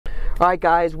All right,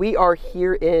 guys, we are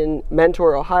here in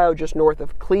Mentor, Ohio, just north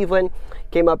of Cleveland.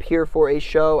 Came up here for a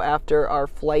show after our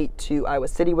flight to Iowa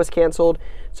City was canceled,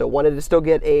 so wanted to still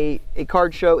get a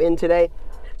card show in today.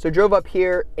 So drove up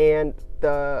here, and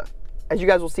as you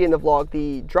guys will see in the vlog,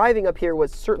 the driving up here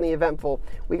was certainly eventful.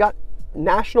 We got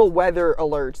national weather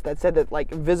alerts that said that like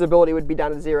visibility would be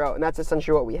down to 0, and that's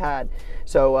essentially what we had.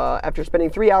 So after spending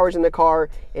 3 hours in the car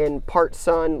in part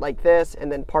sun like this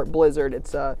and then part blizzard,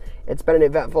 it's been an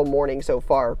eventful morning so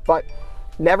far. But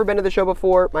never been to the show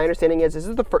before. My understanding is this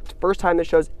is the first time the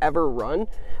show's ever run.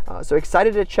 So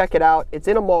excited to check it out. It's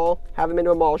in a mall. Haven't been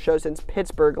to a mall show since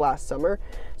Pittsburgh last summer.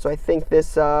 So I think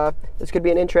this could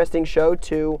be an interesting show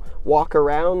to walk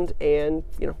around and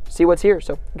see what's here.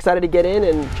 So excited to get in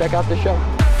and check out the show.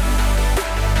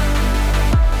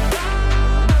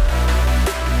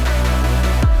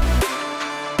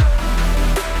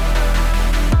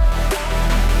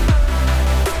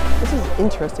 This is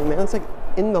interesting, man. It's like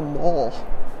in the mall. It's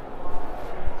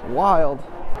wild.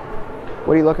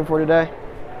 What are you looking for today?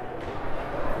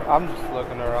 I'm just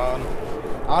looking around.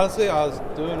 Honestly, I was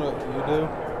doing what you do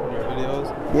in your videos.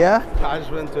 Yeah? I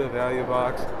just went to a value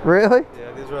box. Really?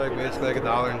 Yeah, these were like basically like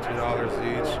 $1 and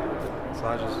 $2 each. So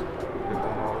I just picked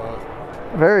them all up.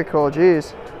 Very cool,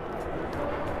 jeez.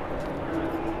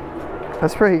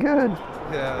 That's pretty good.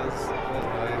 Yeah, it's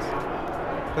nice.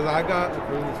 Because I got the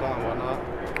cruise and whatnot.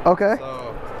 Okay.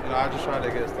 So, I just tried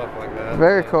to get stuff like that.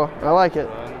 Very cool. I like it.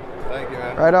 Thank you,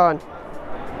 man. Right on.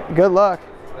 Good luck.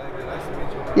 Thank you. Nice to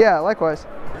meet you. Yeah, likewise.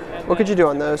 What could you do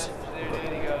on those?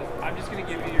 I'm just going to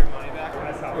give you your money back.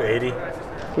 80.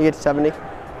 Can you get to 70?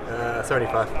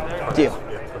 75. Deal.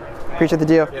 Appreciate the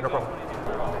deal. Yeah, no problem.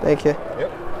 Thank you.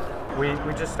 Yep. We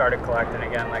just started collecting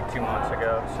again like 2 months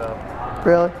ago, so.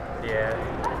 Really? Yeah.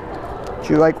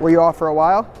 Were you off for a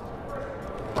while?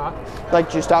 Huh? Like,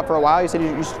 did you stop for a while? You said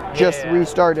you just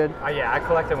restarted. Yeah, I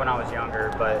collected when I was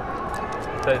younger, but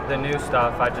the new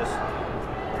stuff,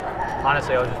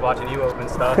 honestly, I was just watching you open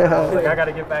stuff, and I was like, I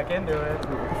gotta get back into it.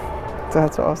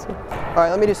 That's awesome. All right,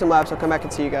 let me do some laps. I'll come back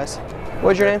and see you guys.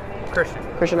 What's your name? Christian.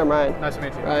 Christian, I'm Ryan. Nice to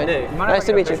meet you. Ryan. Hey, Nice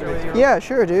to meet you. Yeah,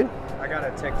 sure, dude. I got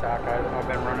a TikTok. I've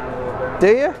been running a little bit. Do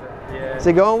you? Yeah. Is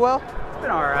it going well? It's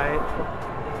been all right.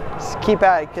 Just keep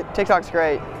at it. TikTok's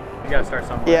great. You gotta start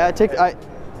somewhere. Yeah, I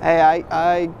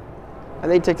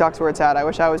think TikTok's where it's at. I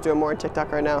wish I was doing more on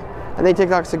TikTok right now. I think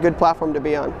TikTok's a good platform to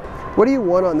be on. What do you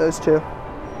want on those two?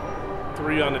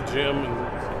 3 on the gym and,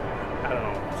 I don't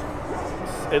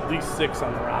know, at least 6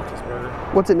 on the Roethlisberger.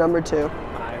 What's it number 2?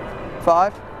 5.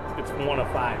 5? It's 1 of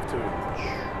 5 too.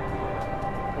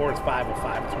 Or it's 5 of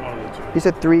 5. It's one of the 2. You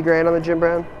said $3 on the Jim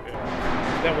Brown?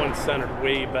 Yeah. That one's centered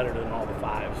way better than all the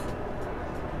 5s.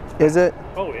 Is it?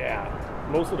 Oh yeah.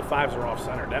 Most of the 5s are off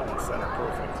centered. That one's centered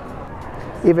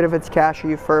perfect. Even if it's cash, are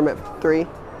you firm at 3?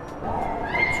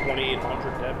 Like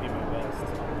 2,800, that'd be my best.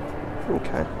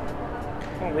 Okay. I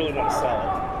don't really want to sell it.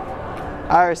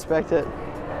 I respect it.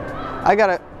 I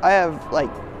have like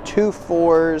 2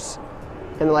 4s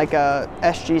and like a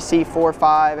SGC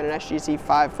 4.5 and an SGC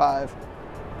 5.5.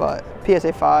 But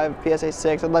PSA 5, PSA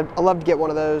 6, I'd love to get one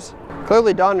of those.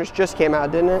 Clearly Donruss just came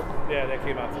out, didn't it? Yeah, that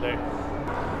came out today.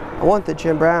 I want the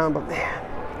Jim Brown, but man.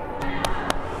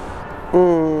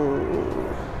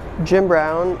 Jim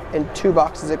Brown and 2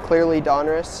 boxes of clearly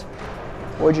Donruss.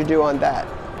 What'd you do on that?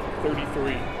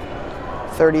 33.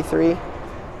 33?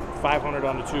 500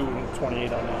 on the 2 and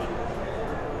 28 on that.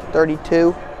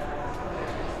 32?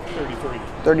 33.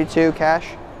 32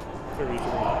 cash? 33.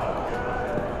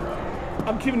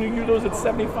 I'm giving you those at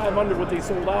 7,500 what they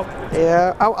sold out.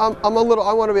 Yeah, I want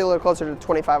to be a little closer to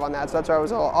 25 on that, so that's why I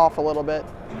was off a little bit.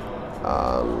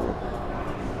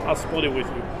 I'll split it with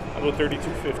you. I'll go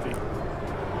 32.50.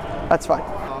 That's fine.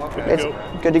 Okay. It's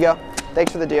good to go.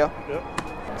 Thanks for the deal. Yep.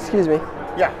 Excuse me.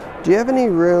 Yeah. Do you have any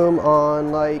room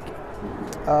on like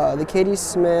the Katie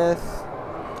Smith,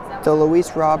 the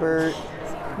Luis Robert,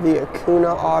 the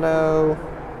Acuna auto?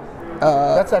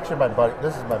 That's actually my buddy.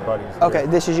 This is my buddy's. Okay,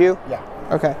 this is you? Yeah.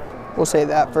 Okay. We'll say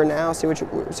that for now. See what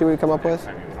we come up with.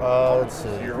 Let's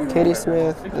see. Katie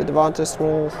Smith, the Devonta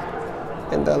Smith,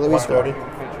 and the Luis Robert.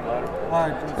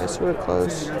 130. Okay, so we're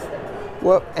close.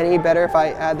 What? Any better if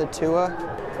I add the Tua?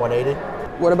 180.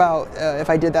 What about if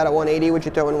I did that at 180? Would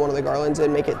you throw in one of the Garlands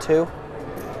and make it 2?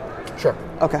 Sure.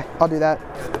 Okay, I'll do that.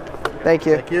 Thank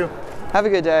you. Thank you. Have a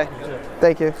good day.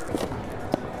 Thank you.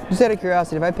 Just out of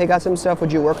curiosity, if I pick out some stuff,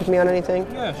 would you work with me on anything?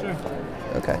 Yeah, sure.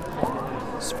 Okay.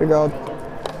 Just figure I'll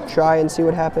try and see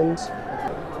what happens.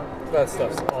 That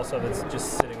stuff's also that's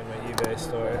just sitting in my eBay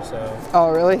store, so.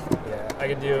 Oh, really? Yeah, I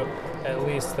could do at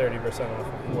least 30% off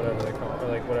whatever they call it, or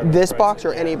like whatever. This box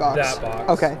or any box? That box.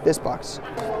 Okay, this box.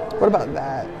 What about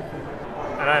that?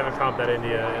 And I haven't comped at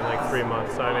India in like 3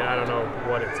 months, so I mean, I don't know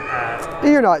what it's at.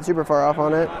 You're not super far off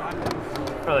on it.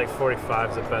 Probably like 45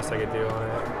 is the best I could do on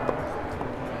it.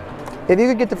 If you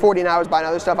could get to 40 and I was buying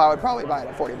other stuff, I would probably buy it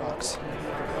at 40 bucks.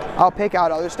 I'll pick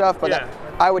out other stuff, but Yeah.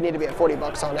 I would need to be at 40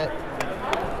 bucks on it.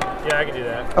 Yeah, I can do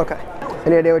that. Okay.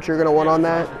 Any idea what you're gonna want on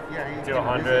that? Do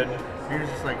 100. He was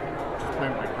just playing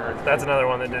with my cards. That's another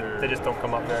one that they just don't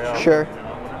come up very often. Sure.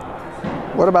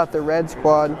 What about the red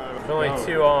squad? There's only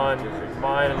 2 on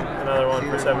mine, another one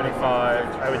for 75.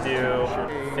 I would do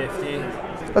 50.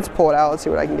 Let's pull it out. Let's see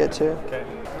what I can get to. Okay.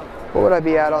 What would I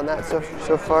be at on that so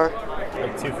far?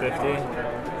 Like 250.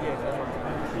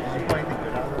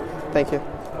 Thank you.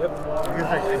 Yep.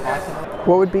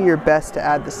 What would be your best to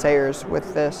add the Sayers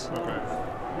with this?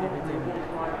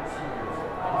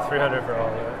 300 for all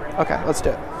of it. Okay, let's do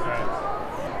it. All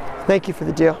right. Thank you for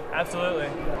the deal. Absolutely.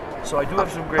 So I do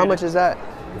have some great. How much is that?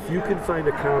 If you can find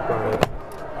a comp on it,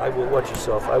 I will watch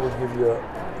yourself. I would give you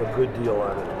a good deal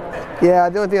on it. Yeah,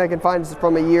 the only thing I can find is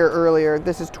from a year earlier.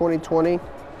 This is 2020.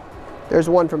 There's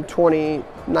one from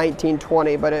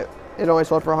 2019-20, but it only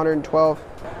sold for 112.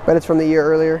 But it's from the year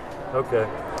earlier. Okay.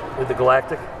 In the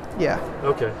Galactic? Yeah.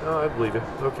 Okay. Oh, I believe you.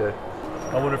 Okay.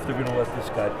 I wonder if they're going to let this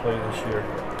guy play this year.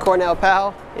 Cornell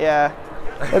Powell? Yeah.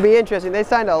 It'd be interesting. They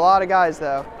signed a lot of guys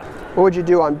though. What would you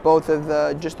do on both of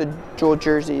just the dual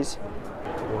jerseys?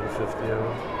 150. Yeah.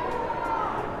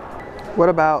 What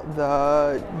about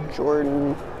the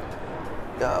Jordan?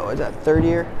 Is that third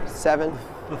year? 7?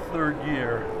 The third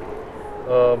year,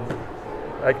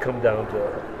 I'd come down to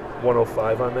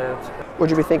 105 on that.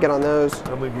 What'd you be thinking on those?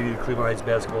 I'm going to give you the Cleveland Heights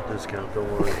basketball discount, don't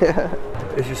worry.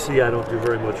 As you see, I don't do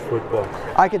very much football.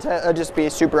 I could just be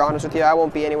super honest with you. I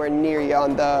won't be anywhere near you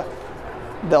on the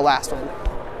last one.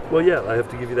 Well, yeah, I have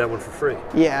to give you that one for free.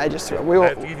 Yeah, I I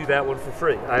have to give you that one for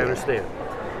free. I understand.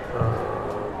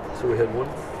 So we had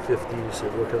 150. So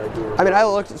what can I do? I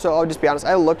mean, so I'll just be honest.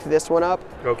 I looked this one up.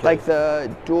 Okay. Like the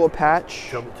dual patch.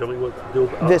 Tell me what deal.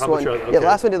 This how one. much Yeah,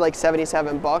 last one did like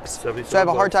 77 bucks. 77 so I have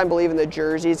a hard bucks. time believing the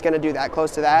jersey's going to do that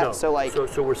close to that. No. So like.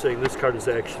 So we're saying this card is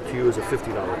actually to you as a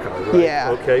 $50 card, right?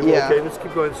 Yeah. Okay. Well, yeah. okay. Let's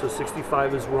keep going. So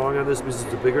 65 is wrong on this because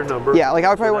it's a bigger number. Yeah. Like I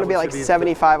would probably So want to be that like one should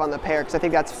 75 on the pair because I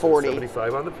think that's 40.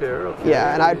 75 on the pair. Okay.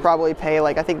 Yeah, and I'd probably pay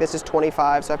like I think this is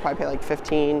 25, so I'd probably pay like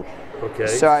 15. Okay.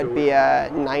 So I'd be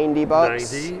at 90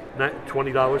 bucks. 90,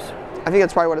 $20. I think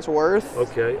that's probably what it's worth.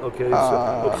 Okay. Okay.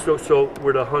 So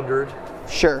we're at 100,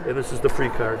 Sure. and this is the free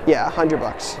card. Yeah, 100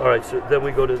 bucks. All right. So then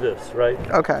we go to this, right?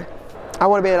 Okay. I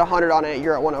want to be at 100 on it.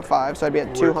 You're at 105, so I'd be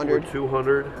at 200. We're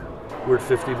 200. We're at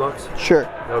 $50. Sure.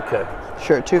 Okay.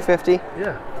 Sure. 250.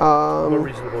 Yeah. I'm a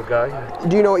reasonable guy.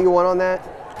 Do you know what you want on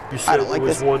that? You said don't like it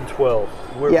was this. 112.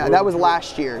 Yeah, that was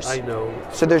last year's. I know.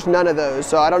 So there's none of those.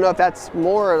 So I don't know if that's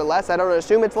more or less. I don't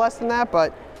assume it's less than that,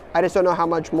 but I just don't know how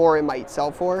much more it might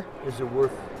sell for. Is it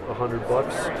worth $100?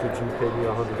 Could you pay me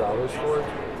 $100 for it?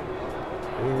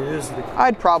 I mean, it is the.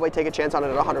 I'd probably take a chance on it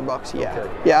at 100 bucks. Yeah.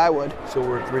 Okay. Yeah, I would. So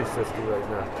we're at 350 right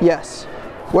now. Yes.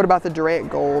 What about the Durant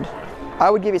Gold? I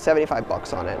would give you 75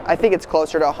 bucks on it. I think it's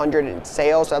closer to 100 in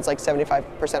sales, so that's like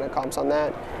 75% of comps on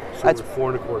that. So That's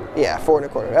we're 4.25. Yeah,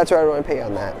 4.25. That's what I want to pay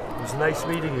on that. It was nice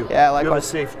meeting you. Yeah,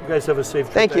 likewise. You guys have a safe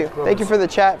trip. Thank you. back home. Thank you for the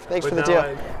chat. Thanks But for the now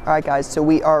deal. All right, guys. So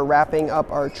we are wrapping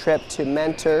up our trip to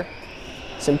Mentor.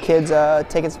 Some kids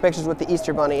taking some pictures with the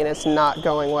Easter Bunny, and it's not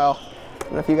going well. I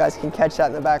don't know if you guys can catch that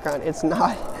in the background. It's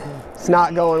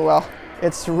not going well.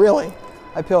 It's really.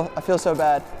 I feel so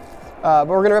bad. But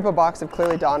we're gonna rip a box of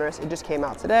Clearly Donruss. It just came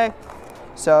out today,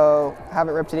 so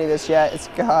haven't ripped any of this yet. It's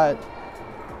got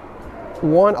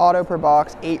 1 auto per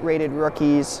box, 8 rated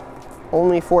rookies,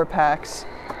 only 4 packs.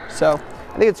 So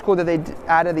I think it's cool that they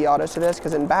added the autos to this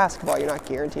because in basketball you're not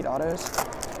guaranteed autos.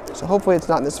 So hopefully it's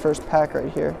not in this first pack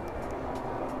right here.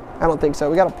 I don't think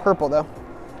so. We got a purple though.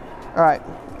 All right,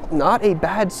 not a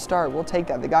bad start. We'll take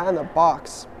that. The guy on the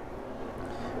box,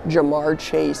 Jamar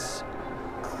Chase,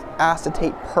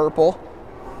 acetate purple.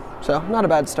 So not a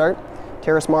bad start.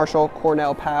 Terrace Marshall,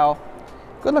 Cornell Powell.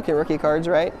 Good looking rookie cards,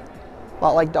 right? A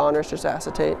lot like Donruss, just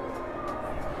acetate.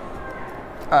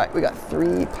 All right, we got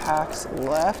 3 packs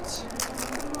left.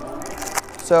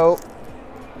 So,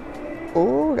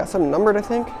 oh, we got some numbered, I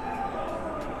think.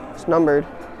 It's numbered.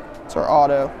 It's our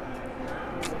auto.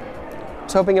 I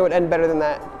was hoping it would end better than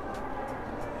that.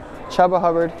 Chuba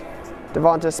Hubbard,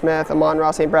 Devonta Smith,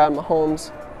 Amon-Ra St. Brown,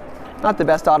 Mahomes. Not the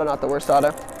best auto, not the worst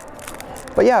auto.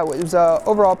 But yeah, it was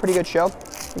overall a pretty good show.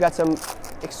 We got some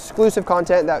exclusive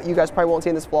content that you guys probably won't see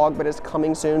in this vlog, but is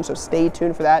coming soon, so stay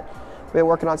tuned for that. We've been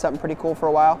working on something pretty cool for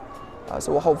a while,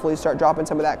 so we'll hopefully start dropping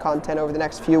some of that content over the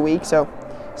next few weeks, so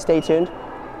stay tuned.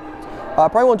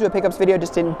 Probably won't do a pickups video,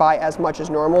 just didn't buy as much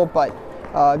as normal, but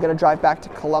Gonna drive back to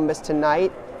Columbus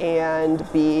tonight and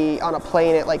be on a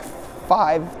plane at like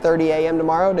 5:30 a.m.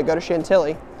 tomorrow to go to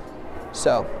Chantilly.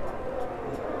 So,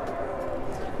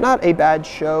 not a bad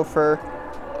show for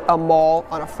a mall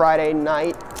on a Friday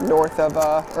night north of,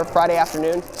 or Friday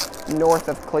afternoon north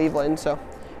of Cleveland. So,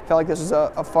 I felt like this was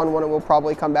a fun one and we'll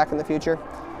probably come back in the future.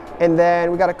 And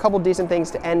then we got a couple decent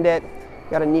things to end it. We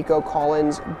got a Nico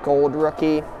Collins gold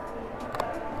rookie.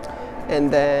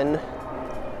 And then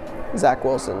Zach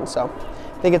Wilson. So,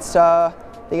 I think it's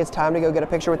time to go get a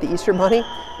picture with the Easter Bunny.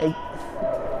 And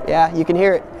yeah, you can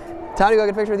hear it. Time to go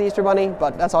get a picture with the Easter Bunny,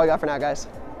 but that's all I got for now, guys.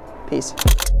 Peace.